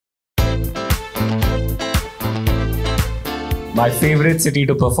My favorite city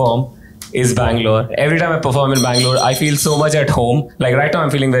to perform is Bangalore. Every time I perform in Bangalore, I feel so much at home. Like right now, I'm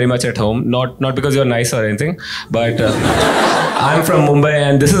feeling very much at home. Not because you're nice or anything, but I'm from Mumbai,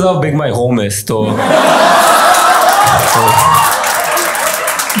 and this is how big my home is. So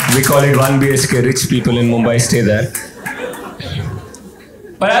we call it 1 BHK. Rich people in Mumbai stay there.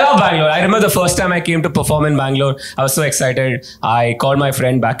 But I love Bangalore. I remember the first time I came to perform in Bangalore, I was so excited. I called my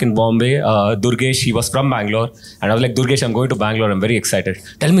friend back in Bombay, Durgesh. He was from Bangalore. And I was like, Durgesh, I'm going to Bangalore. I'm very excited.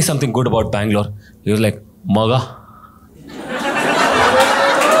 Tell me something good about Bangalore. He was like, Maga.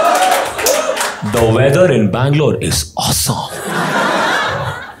 The weather in Bangalore is awesome.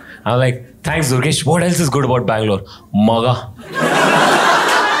 I was like, thanks, Durgesh. What else is good about Bangalore? Maga.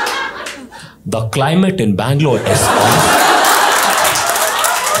 The climate in Bangalore is awesome.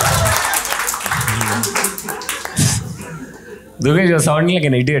 Durgesh, you're sounding like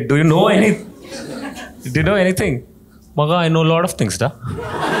an idiot. Do you know anything? Maga, I know a lot of things, da.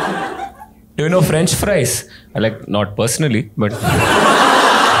 Do you know French fries? Like, not personally, but...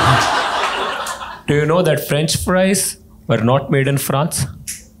 Do you know that French fries were not made in France?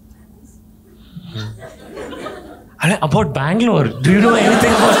 About Bangalore. Do you know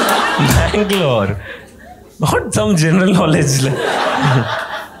anything about Bangalore? Not some general knowledge.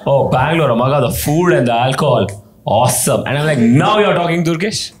 Oh, Bangalore, Maga, the food and the alcohol. Awesome. And I'm like, now you're talking,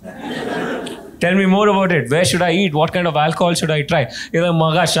 Durgesh. Tell me more about it. Where should I eat? What kind of alcohol should I try? He's like,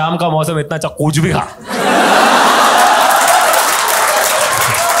 Maga, शाम का मौसम इतना अच्छा कुछ भी खा.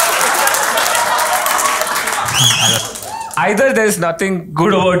 Either there's nothing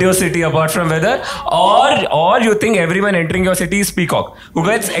good about your city apart from weather, or you think everyone entering your city is peacock who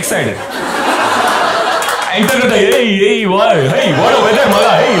gets excited. Enter the hey, what a weather,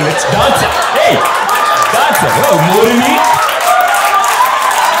 Maga. Hey, let's dance. Hey. Dance. Oh, Morini.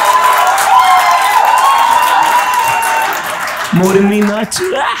 Morini nachu.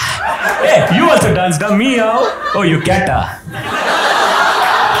 Hey, you also dance, da meow. Oh, you cata.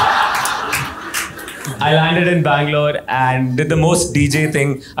 I landed in Bangalore and did the most DJ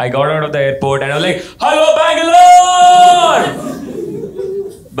thing. I got out of the airport and I was like, hello, Bangalore!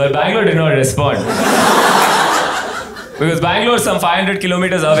 But Bangalore did not respond. Because Bangalore is some 500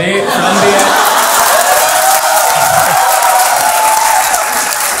 kilometers away from the airport.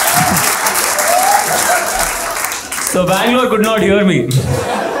 So Bangalore could not hear me.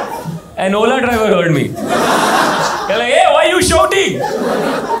 An Ola driver heard me. They're like, hey, why are you shouting?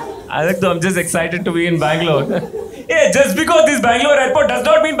 I was like, I'm just excited to be in Bangalore. Hey, just because this Bangalore airport does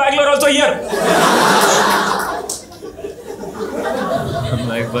not mean Bangalore also here. I'm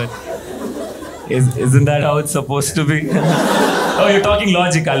like, but isn't that how it's supposed to be? Oh, you're talking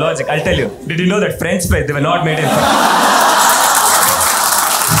logic. I'll tell you. Did you know that French fries, they were not made in France?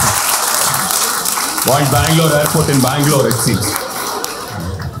 One Bangalore airport in Bangalore, it seems.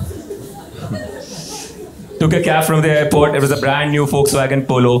 Took a cab from the airport. It was a brand new Volkswagen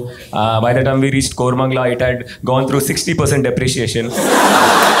Polo. By the time we reached Kormangla, it had gone through 60% depreciation.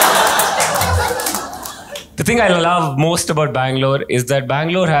 The thing I love most about Bangalore is that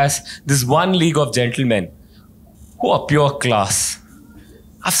Bangalore has this one league of gentlemen who are pure class.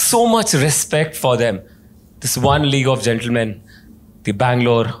 I have so much respect for them. This one league of gentlemen, the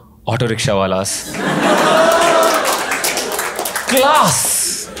Bangalore auto rickshaw walas.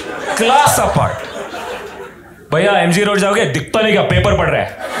 Class apart. भैया MG road जाओगे दिखता नहीं क्या paper पढ़ रहा है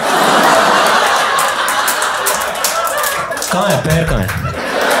कहाँ है पैर कहाँ है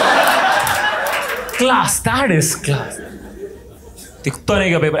class, that is class. दिखता नहीं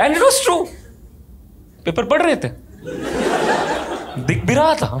क्या paper and it was true paper पढ़ रहे थे दिख भी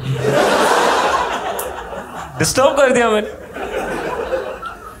रहा था डिस्टर्ब कर दिया मैंने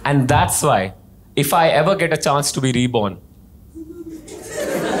and that's why if I ever get a chance to be reborn,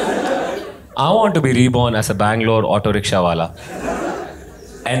 I want to be reborn as a Bangalore auto rickshaw wala.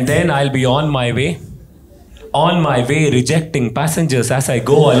 And then I'll be on my way rejecting passengers as I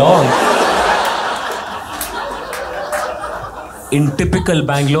go along. In typical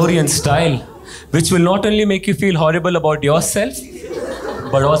Bangalorean style, which will not only make you feel horrible about yourself,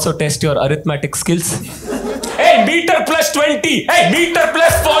 but also test your arithmetic skills. Hey, meter plus 20. Hey, meter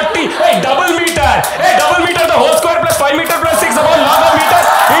plus 40. Hey, double meter. Hey, double meter, the whole square plus 5 meter plus 6 upon log of meter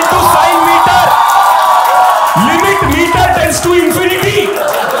into sine meter. Limit meter tends to infinity.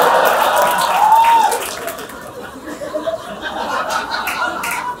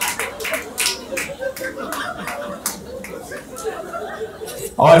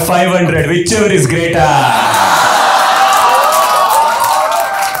 Or 500, whichever is greater.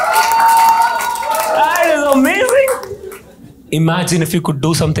 Imagine if you could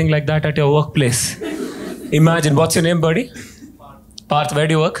do something like that at your workplace. Imagine, what's your name, buddy? Parth, where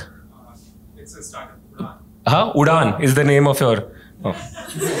do you work? It's a startup. Udan. Udan is the name of your... Oh.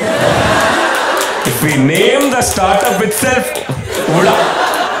 If we name the startup itself, Udan.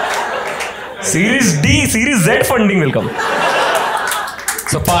 Series D, Series Z funding will come.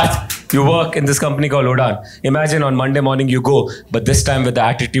 So Parth, you work in this company called Udan. Imagine on Monday morning you go, but this time with the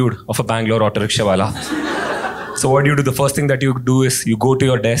attitude of a Bangalore auto rickshaw wala. So what do? The first thing that you do is you go to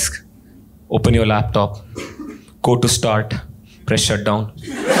your desk, open your laptop, go to start, press shutdown.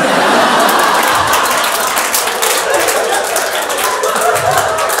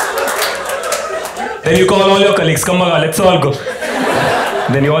 Then you call all your colleagues, come on, let's all go.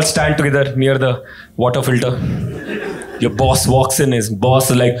 Then you all stand together near the water filter. Your boss walks in, his boss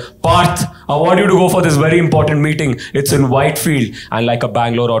is like, Parth, I want you to go for this very important meeting. It's in Whitefield. And like a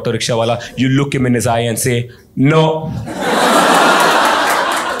Bangalore auto rickshaw wala, you look him in his eye and say, no.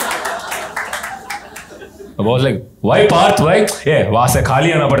 The boss is like, why Parth, why? Yeah, wahan se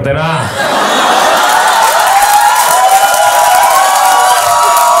khali aana padta na.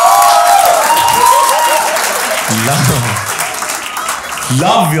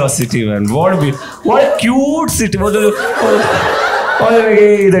 Love your city, man. What a cute city. That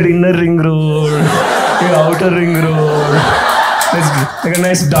inner ring road, the outer ring road. It's like a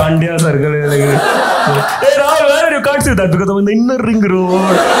nice dandiya circle. Hey, Rahul, where you can't see that because I'm in the inner ring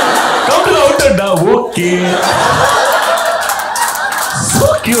road. Come to the outer now. Okay. So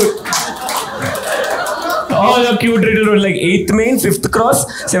cute. All the cute little roads like 8th Main, 5th Cross,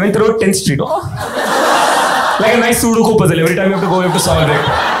 7th Road, 10th Street. Oh. Like a nice Sudoku puzzle. Every time you have to go, you have to solve it.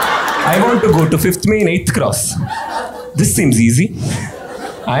 I want to go to 5th Main, 8th Cross. This seems easy.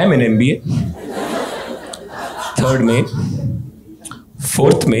 I am an MBA. 3rd Main.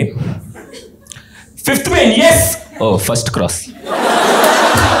 4th Main. 5th Main, yes! Oh, 1st Cross.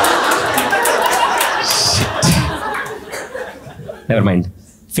 Shit. Never mind.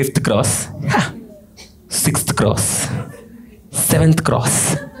 5th Cross. 6th Cross. 7th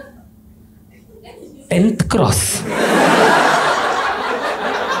Cross. 10th Cross.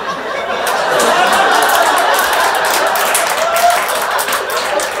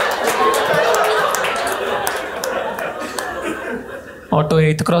 Auto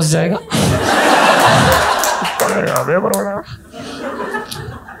 8th Cross जाएगा.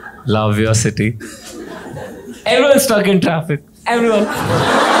 Love your city. Everyone's stuck in traffic. Everyone.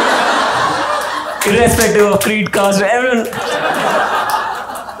 Irrespective of creed, caste, everyone.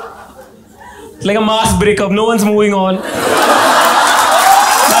 It's like a mass breakup. No one's moving on.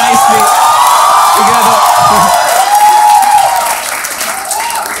 Nicely. Together.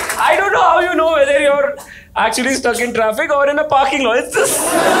 I don't know how you know whether you're actually stuck in traffic or in a parking lot. It's just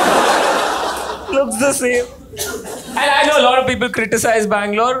looks the same. And I know a lot of people criticize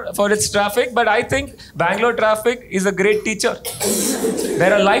Bangalore for its traffic, but I think Bangalore traffic is a great teacher.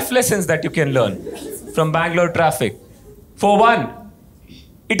 There are life lessons that you can learn from Bangalore traffic. For one,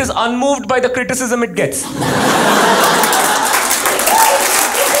 it is unmoved by the criticism it gets.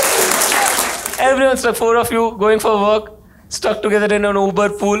 Everyone's like 4 of you going for work, stuck together in an Uber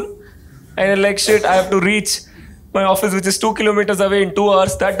pool, and you're like, shit, I have to reach my office, which is 2 kilometers away in 2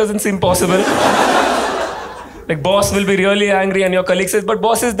 hours. That doesn't seem possible. Like, boss will be really angry, and your colleague says, but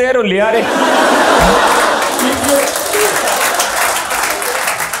boss is there only, yaar.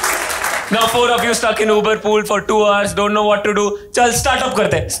 Now 4 of you stuck in Uber pool for 2 hours, don't know what to do. Chal, start up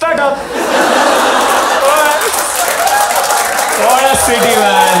karte. Start up. What a city,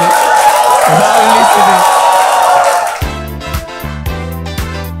 man. Lovely city.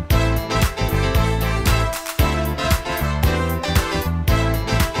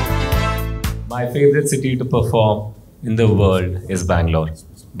 My favorite city to perform in the world is Bangalore.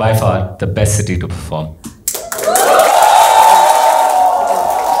 By far, the best city to perform.